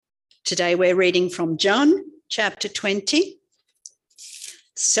Today we're reading from John chapter 20,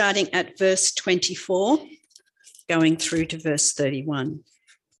 starting at verse 24, going through to verse 31.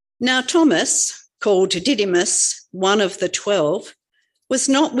 Now Thomas, called Didymus, one of the 12, was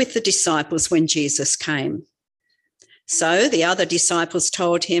not with the disciples when Jesus came. So the other disciples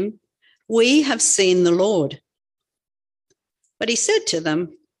told him, "We have seen the Lord." But he said to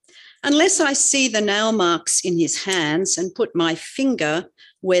them, "Unless I see the nail marks in his hands and put my finger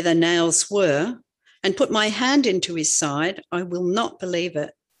where the nails were and put my hand into his side, I will not believe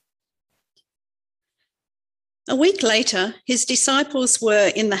it." A week later, his disciples were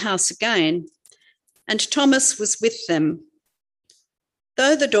in the house again, and Thomas was with them.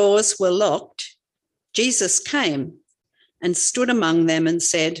 Though the doors were locked, Jesus came and stood among them and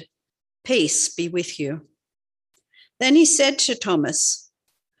said, "Peace be with you." Then he said to Thomas,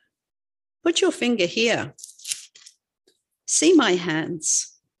 "Put your finger here. See my hands.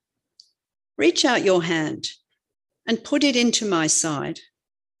 Reach out your hand and put it into my side.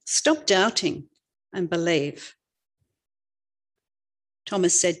 Stop doubting and believe."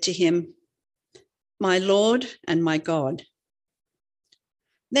 Thomas said to him, "My Lord and my God."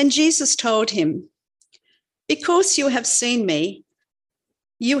 Then Jesus told him, "Because you have seen me,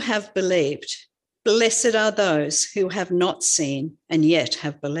 you have believed. Blessed are those who have not seen and yet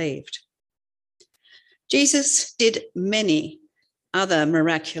have believed." Jesus did many other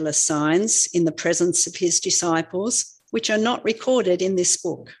miraculous signs in the presence of his disciples, which are not recorded in this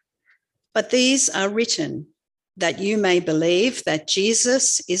book. But these are written that you may believe that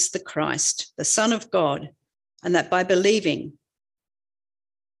Jesus is the Christ, the Son of God, and that by believing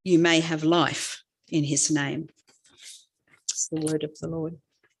you may have life in his name. It's the word of the Lord.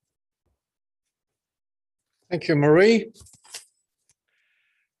 Thank you, Marie.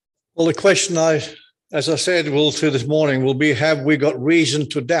 Well, the question as I said, this morning will be, have we got reason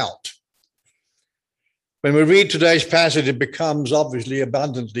to doubt? When we read today's passage, it becomes obviously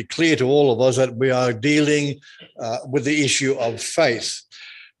abundantly clear to all of us that we are dealing with the issue of faith.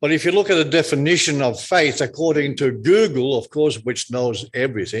 But if you look at the definition of faith, according to Google, of course, which knows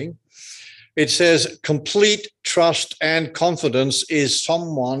everything, it says complete trust and confidence is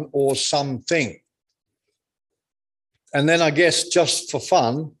someone or something. And then I guess just for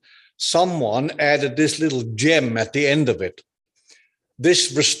fun, someone added this little gem at the end of it.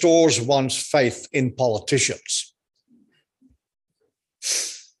 This restores one's faith in politicians.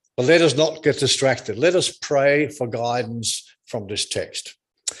 But let us not get distracted. Let us pray for guidance from this text.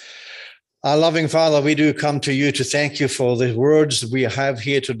 Our loving Father, we do come to you to thank you for the words we have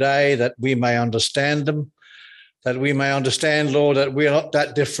here today, that we may understand them, that we may understand, Lord, that we are not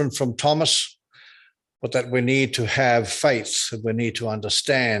that different from Thomas, but that we need to have faith, that we need to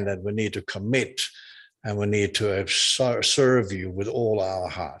understand, that we need to commit, and we need to serve you with all our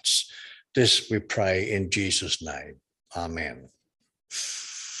hearts. This we pray in Jesus' name. Amen.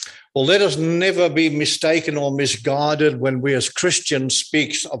 Well, let us never be mistaken or misguided when we as Christians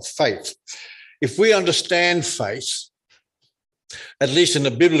speak of faith. If we understand faith, at least in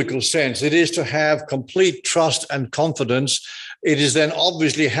a biblical sense, it is to have complete trust and confidence. It is then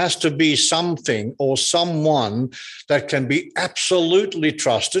obviously has to be something or someone that can be absolutely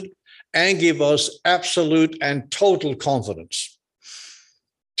trusted and give us absolute and total confidence.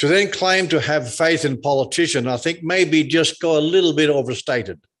 To then claim to have faith in politicians, I think maybe just go a little bit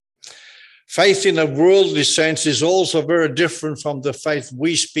overstated. Faith in a worldly sense is also very different from the faith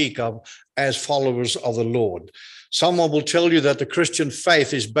we speak of as followers of the Lord. Someone will tell you that the Christian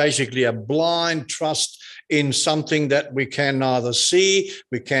faith is basically a blind trust in something that we can neither see,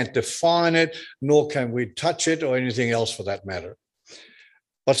 we can't define it, nor can we touch it or anything else for that matter.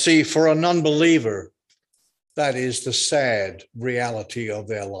 But see, for a non-believer, that is the sad reality of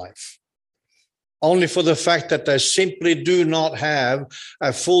their life. Only for the fact that they simply do not have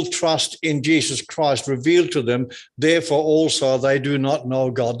a full trust in Jesus Christ revealed to them, therefore also they do not know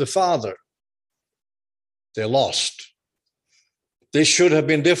God the Father. They're lost. This should have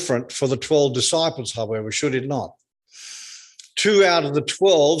been different for the 12 disciples, however, should it not? 2 out of the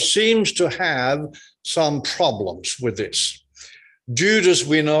 12 seems to have some problems with this. Judas,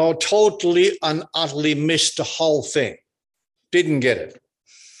 we know, totally and utterly missed the whole thing. Didn't get it.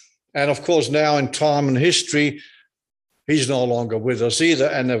 And of course, now in time and history, he's no longer with us either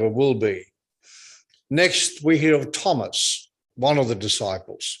and never will be. Next, we hear of Thomas, one of the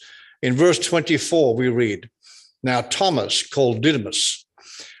disciples. In verse 24, we read, "Now Thomas, called Didymus,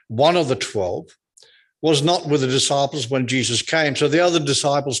 one of the 12, was not with the disciples when Jesus came. So the other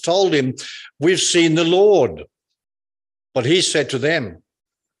disciples told him, 'We've seen the Lord.' But he said to them,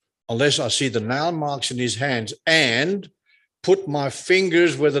 'Unless I see the nail marks in his hands and put my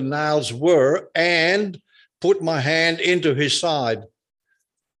fingers where the nails were, and put my hand into his side,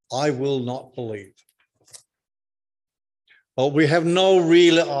 I will not believe. Well, we have no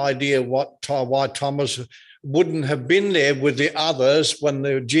real idea why Thomas wouldn't have been there with the others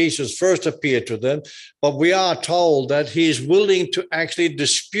when Jesus first appeared to them, but we are told that he is willing to actually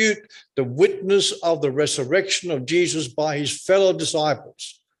dispute the witness of the resurrection of Jesus by his fellow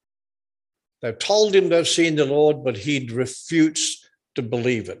disciples. They've told him they've seen the Lord, but he refutes to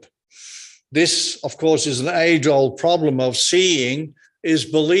believe it. This, of course, is an age-old problem of seeing is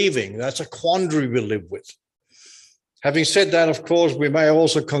believing. That's a quandary we live with. Having said that, of course, we may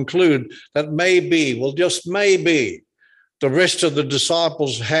also conclude that maybe, well, just maybe, the rest of the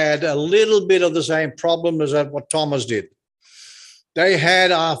disciples had a little bit of the same problem as what Thomas did. They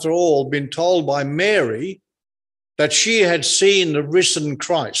had, after all, been told by Mary that she had seen the risen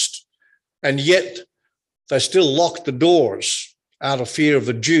Christ, and yet they still locked the doors out of fear of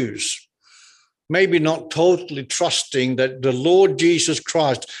the Jews. Maybe not totally trusting that the Lord Jesus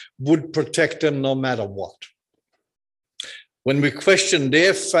Christ would protect them no matter what. When we question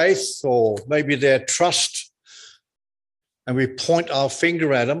their faith or maybe their trust, and we point our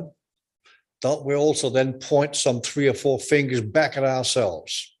finger at them, don't we also then point some 3 or 4 fingers back at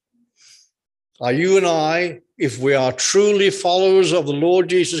ourselves? Are you and I, if we are truly followers of the Lord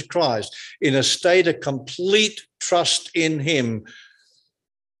Jesus Christ, in a state of complete trust in him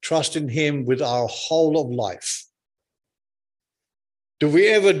with our whole of life? Do we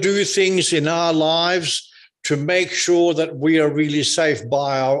ever do things in our lives to make sure that we are really safe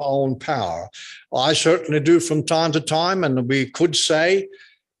by our own power? I certainly do from time to time, and we could say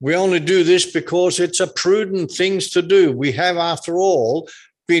we only do this because it's a prudent thing to do. We have, after all,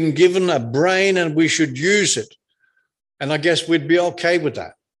 been given a brain and we should use it. And I guess we'd be okay with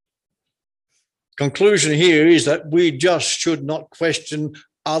that. Conclusion here is that we just should not question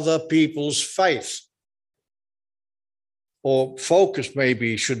other people's faith. Or focus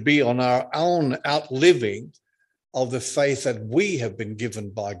maybe should be on our own outliving of the faith that we have been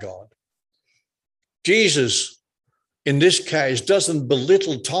given by God. Jesus, in this case, doesn't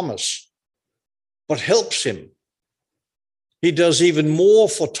belittle Thomas, but helps him. He does even more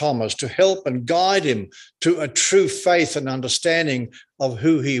for Thomas to help and guide him to a true faith and understanding of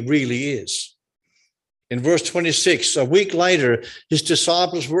who he really is. In verse 26, a week later, his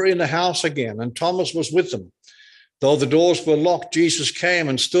disciples were in the house again, and Thomas was with them. Though the doors were locked, Jesus came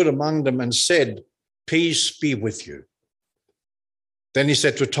and stood among them and said, "Peace be with you." Then he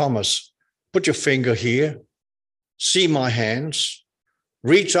said to Thomas, "Put your finger here. See my hands.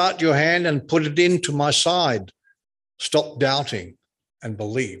 Reach out your hand and put it into my side. Stop doubting and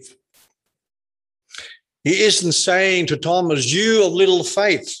believe." He isn't saying to Thomas, "You of little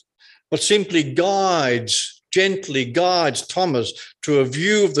faith," but simply gently guides Thomas to a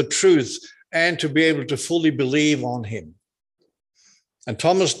view of the truth and to be able to fully believe on him. And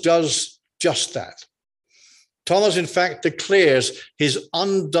Thomas does just that. Thomas, in fact, declares his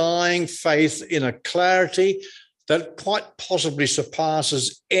undying faith in a clarity that quite possibly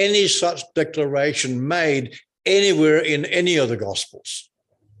surpasses any such declaration made anywhere in any of the Gospels.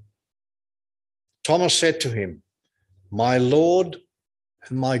 Thomas said to him, "My Lord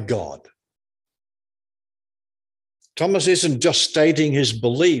and my God." Thomas isn't just stating his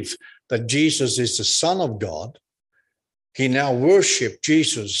belief that Jesus is the Son of God. He now worshipped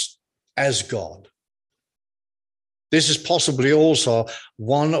Jesus as God. This is possibly also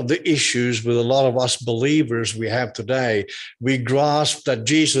one of the issues with a lot of us believers we have today. We grasp that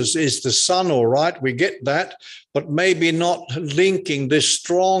Jesus is the Son, all right, we get that, but maybe not linking this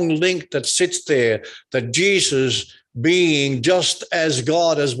strong link that sits there, that Jesus being just as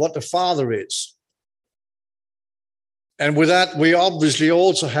God as what the Father is. And with that, we obviously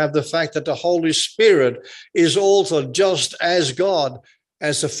also have the fact that the Holy Spirit is also just as God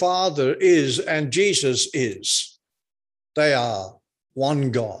as the Father is and Jesus is. They are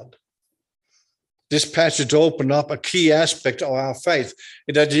one God. This passage opened up a key aspect of our faith,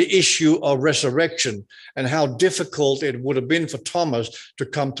 that the issue of resurrection and how difficult it would have been for Thomas to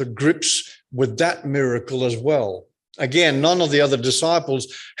come to grips with that miracle as well. Again, none of the other disciples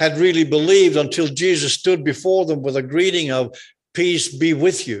had really believed until Jesus stood before them with a greeting of "Peace be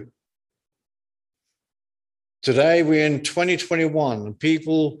with you." Today, we're in 2021.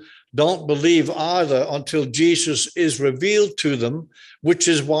 People don't believe either until Jesus is revealed to them, which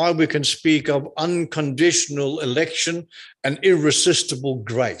is why we can speak of unconditional election and irresistible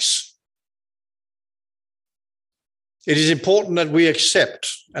grace. It is important that we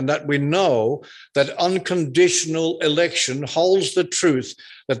accept and that we know that unconditional election holds the truth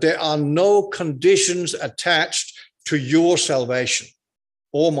that there are no conditions attached to your salvation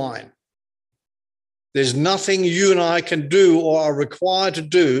or mine. There's nothing you and I can do or are required to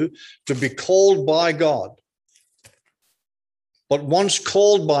do to be called by God. But once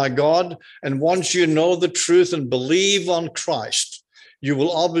called by God, and once you know the truth and believe on Christ, you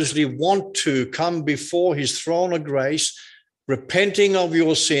will obviously want to come before his throne of grace, repenting of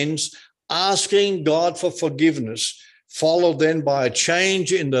your sins, asking God for forgiveness, followed then by a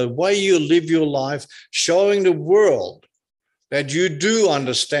change in the way you live your life, showing the world that you do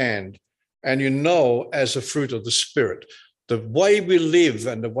understand and you know as a fruit of the Spirit. The way we live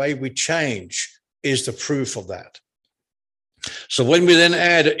and the way we change is the proof of that. So when we then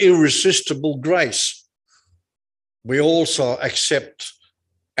add irresistible grace, we also accept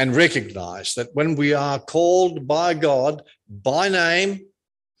and recognize that when we are called by God by name,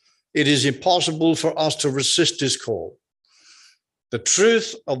 it is impossible for us to resist his call. The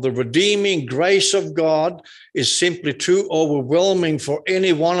truth of the redeeming grace of God is simply too overwhelming for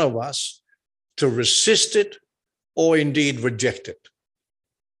any one of us to resist it or indeed reject it.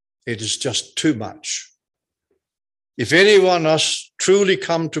 It is just too much. If anyone has truly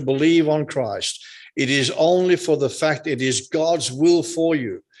come to believe on Christ, it is only for the fact it is God's will for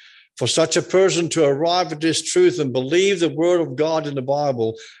you. For such a person to arrive at this truth and believe the word of God in the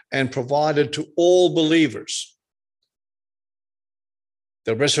Bible and provide it to all believers.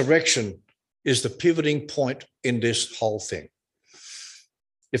 The resurrection is the pivoting point in this whole thing.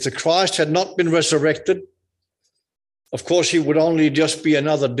 If the Christ had not been resurrected, of course, he would only just be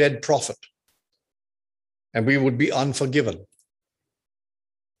another dead prophet, and we would be unforgiven.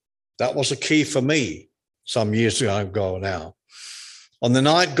 That was a key for me some years ago now. On the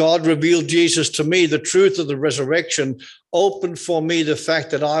night God revealed Jesus to me, the truth of the resurrection opened for me the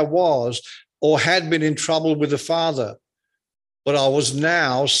fact that I was or had been in trouble with the Father, but I was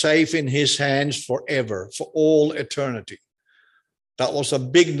now safe in his hands forever, for all eternity. That was a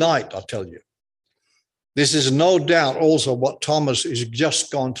big night, I tell you. This is no doubt also what Thomas has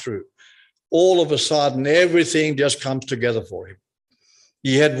just gone through. All of a sudden, everything just comes together for him.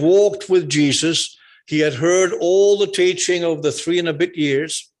 He had walked with Jesus. He had heard all the teaching of the 3 and a bit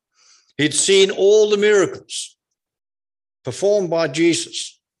years. He'd seen all the miracles performed by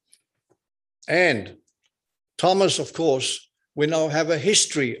Jesus. And Thomas, of course, we now have a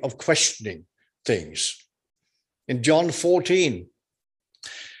history of questioning things. In John 14,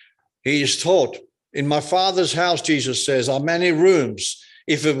 he is taught, in my Father's house, Jesus says, are many rooms.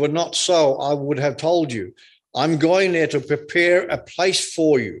 If it were not so, I would have told you. I'm going there to prepare a place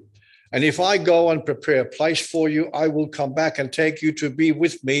for you. And if I go and prepare a place for you, I will come back and take you to be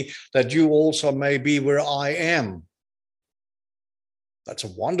with me, that you also may be where I am. That's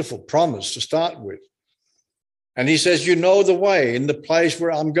a wonderful promise to start with. And he says, you know the way in the place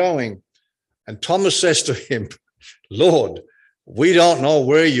where I'm going. And Thomas says to him, Lord, we don't know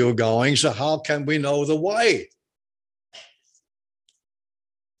where you're going, so how can we know the way?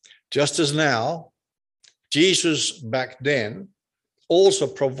 Just as now, Jesus back then also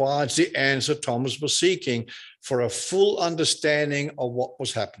provides the answer Thomas was seeking for a full understanding of what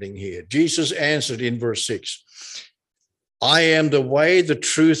was happening here. Jesus answered in verse 6, I am the way, the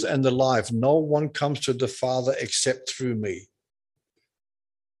truth, and the life. No one comes to the Father except through me.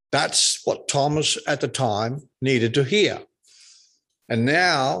 That's what Thomas at the time needed to hear. And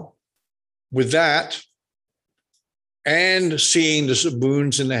now, with that, and seeing the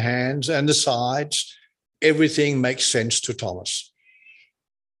wounds in the hands and the sides, everything makes sense to Thomas.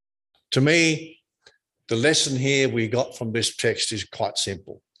 To me, the lesson here we got from this text is quite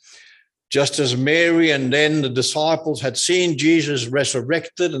simple. Just as Mary and then the disciples had seen Jesus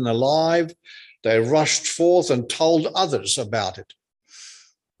resurrected and alive, they rushed forth and told others about it.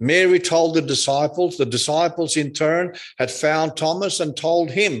 Mary told the disciples in turn had found Thomas and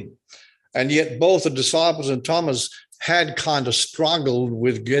told him. And yet both the disciples and Thomas had kind of struggled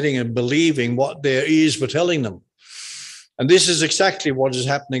with getting and believing what their ears were telling them. And this is exactly what is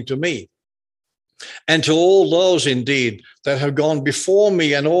happening to me. And to all those, indeed, that have gone before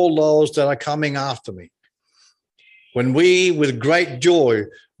me and all those that are coming after me. When we, with great joy,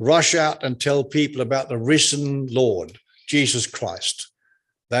 rush out and tell people about the risen Lord, Jesus Christ,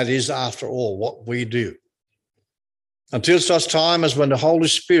 that is, after all, what we do. Until such time as when the Holy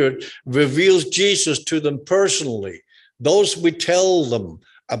Spirit reveals Jesus to them personally, those we tell them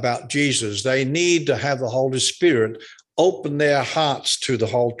about Jesus, they need to have the Holy Spirit open their hearts to the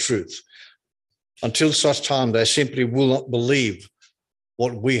whole truth. Until such time, they simply will not believe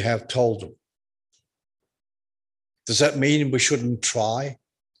what we have told them. Does that mean we shouldn't try?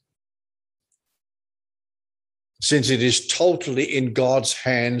 Since it is totally in God's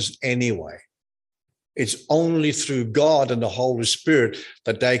hands anyway. It's only through God and the Holy Spirit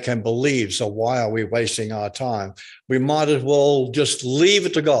that they can believe. So why are we wasting our time? We might as well just leave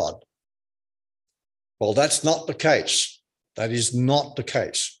it to God. Well, that's not the case. That is not the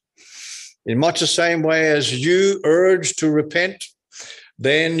case. In much the same way as you urge to repent,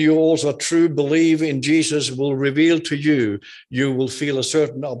 then you also true believe in Jesus will reveal to you, you will feel a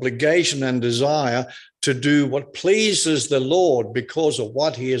certain obligation and desire to do what pleases the Lord because of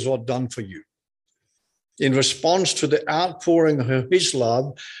what he has done for you. In response to the outpouring of his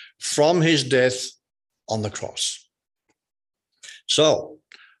love from his death on the cross. So,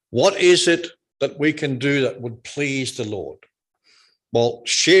 what is it that we can do that would please the Lord? Well,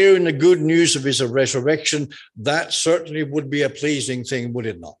 sharing the good news of his resurrection, that certainly would be a pleasing thing, would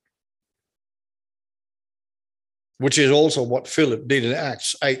it not? Which is also what Philip did in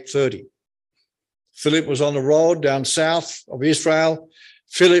Acts 8:30. Philip was on the road down south of Israel.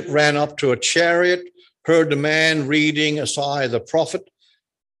 Philip ran up to a chariot, heard the man reading Isaiah the prophet,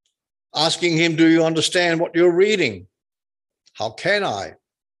 asking him, "Do you understand what you're reading?" "How can I?"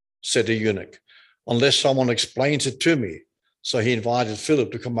 said the eunuch, "unless someone explains it to me." So he invited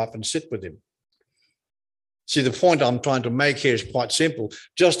Philip to come up and sit with him. See, the point I'm trying to make here is quite simple.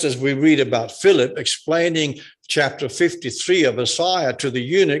 Just as we read about Philip explaining chapter 53 of Isaiah to the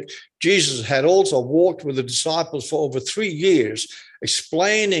eunuch, Jesus had also walked with the disciples for over 3 years,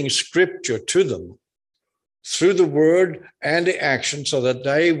 explaining scripture to them through the word and the action, so that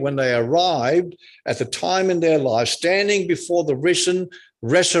they, when they arrived at the time in their life, standing before the risen,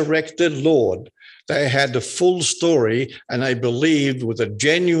 resurrected Lord, they had the full story and they believed with a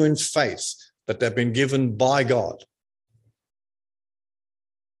genuine faith that they've been given by God.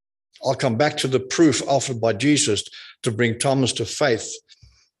 I'll come back to the proof offered by Jesus to bring Thomas to faith.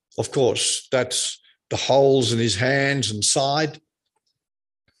 Of course, that's the holes in his hands and side.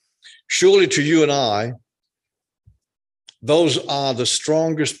 Surely to you and I, those are the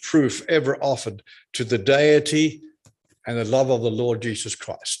strongest proof ever offered to the deity and the love of the Lord Jesus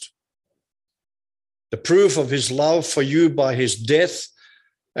Christ. The proof of his love for you by his death,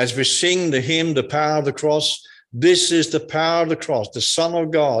 as we sing the hymn, The Power of the Cross. This is the power of the cross, the Son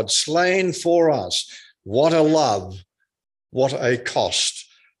of God, slain for us. What a love, what a cost.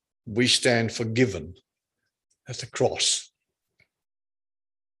 We stand forgiven at the cross.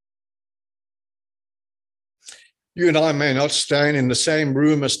 You and I may not stand in the same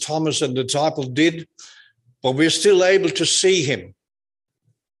room as Thomas and the disciples did, but we're still able to see him.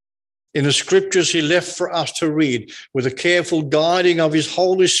 In the scriptures he left for us to read with a careful guiding of his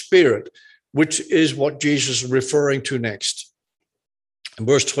Holy Spirit, which is what Jesus is referring to next. In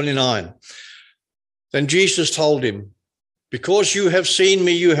verse 29, then Jesus told him, "Because you have seen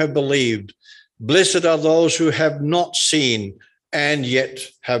me, you have believed. Blessed are those who have not seen and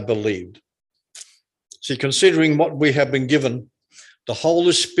yet have believed." See, considering what we have been given, the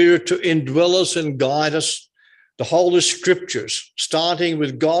Holy Spirit to indwell us and guide us, the Holy Scriptures, starting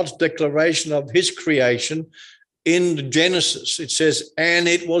with God's declaration of his creation in Genesis, it says, "And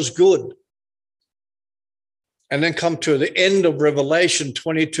it was good." And then come to the end of Revelation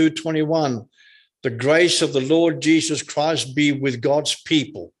 22:21, "The grace of the Lord Jesus Christ be with God's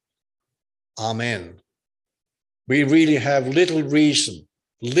people. Amen." We really have little reason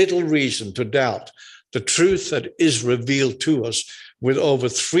to doubt the truth that is revealed to us with over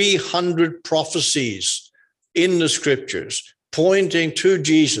 300 prophecies in the scriptures pointing to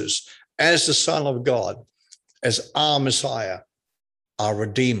Jesus as the Son of God, as our Messiah, our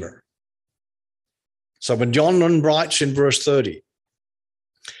Redeemer. So when John writes in verse 30,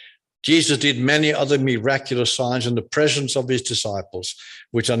 Jesus did many other miraculous signs in the presence of his disciples,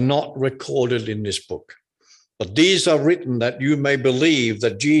 which are not recorded in this book. But these are written that you may believe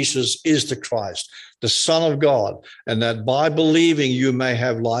that Jesus is the Christ, the Son of God, and that by believing you may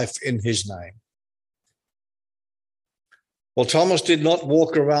have life in his name. Well, Thomas did not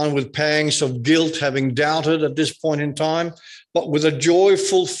walk around with pangs of guilt, having doubted at this point in time, but with a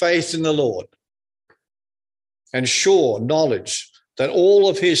joyful faith in the Lord and sure knowledge that all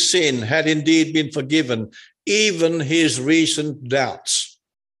of his sin had indeed been forgiven, even his recent doubts.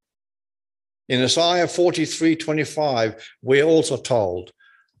 In Isaiah 43:25, we're also told,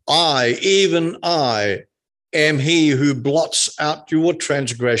 "I, even I, am he who blots out your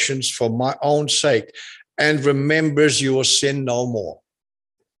transgressions for my own sake and remembers your sin no more."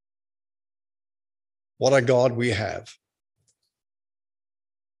 What a God we have.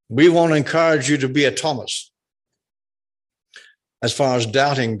 We want to encourage you to be a Thomas as far as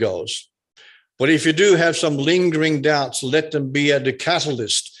doubting goes. But if you do have some lingering doubts, let them be the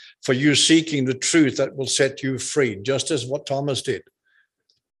catalyst for you seeking the truth that will set you free, just as what Thomas did.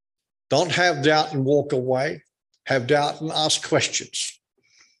 Don't have doubt and walk away. Have doubt and ask questions.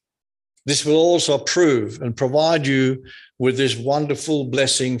 This will also prove and provide you with this wonderful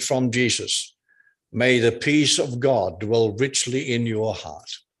blessing from Jesus. May the peace of God dwell richly in your heart.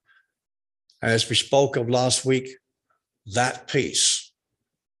 As we spoke of last week, that peace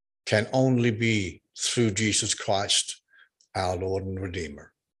can only be through Jesus Christ, our Lord and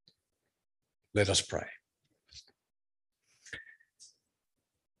Redeemer. Let us pray.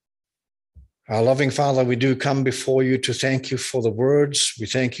 Our loving Father, we do come before you to thank you for the words. We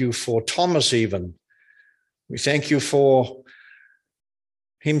thank you for Thomas even. We thank you for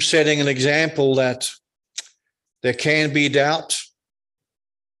him setting an example that there can be doubt,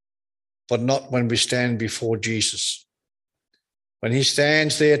 but not when we stand before Jesus. When he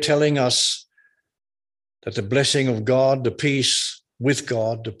stands there telling us that the blessing of God, the peace with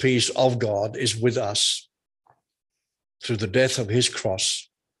God, the peace of God is with us through the death of his cross,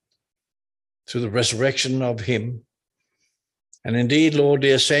 through the resurrection of him, and indeed, Lord,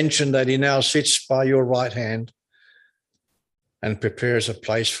 the ascension that he now sits by your right hand and prepares a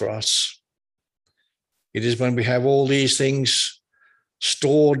place for us. It is when we have all these things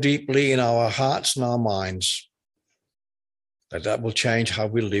stored deeply in our hearts and our minds that will change how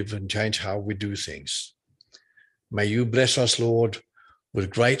we live and change how we do things. May you bless us, Lord, with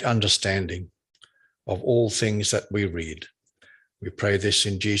great understanding of all things that we read. We pray this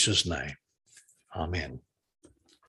in Jesus' name. Amen.